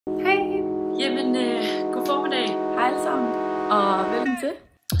Jamen, god formiddag. Hej alle sammen, og velkommen til.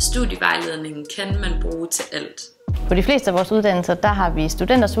 Studievejledningen kan man bruge til alt. På de fleste af vores uddannelser, der har vi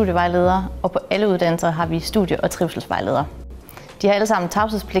student- og studievejledere, og på alle uddannelser har vi studie- og trivselsvejledere. De har alle sammen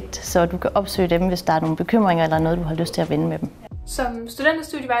tavshedspligt, så du kan opsøge dem, hvis der er nogle bekymringer eller noget, du har lyst til at vende med dem. Som student- og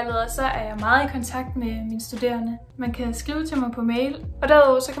studievejleder, så er jeg meget i kontakt med mine studerende. Man kan skrive til mig på mail, og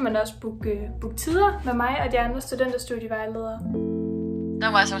derudover så kan man også booke tider med mig og de andre student- og studievejledere.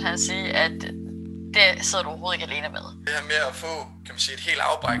 Der må jeg simpelthen sige, at det sidder du overhovedet ikke alene med. Det her med at få, kan man sige, et helt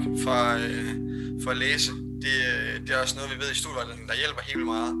afbræk for at læse, det er også noget, vi ved i studievejledningen, der hjælper helt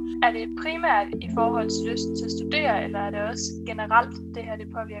meget. Er det primært i forhold til lysten til at studere, eller er det også generelt, det her det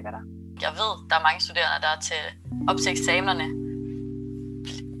påvirker dig? Jeg ved, der er mange studerende, der til op til eksamenerne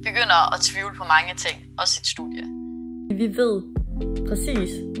begynder at tvivle på mange ting, også sit studie. Vi ved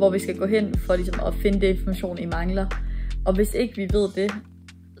præcis, hvor vi skal gå hen for ligesom at finde det information, I mangler. Og hvis ikke vi ved det,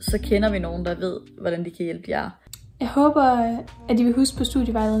 så kender vi nogen, der ved, hvordan de kan hjælpe jer. Jeg håber, at I vil huske på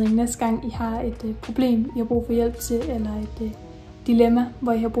studievejledningen næste gang, I har et problem, I har brug for hjælp til, eller et dilemma,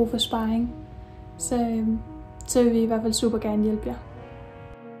 hvor I har brug for sparring. Så vil vi i hvert fald super gerne hjælpe jer.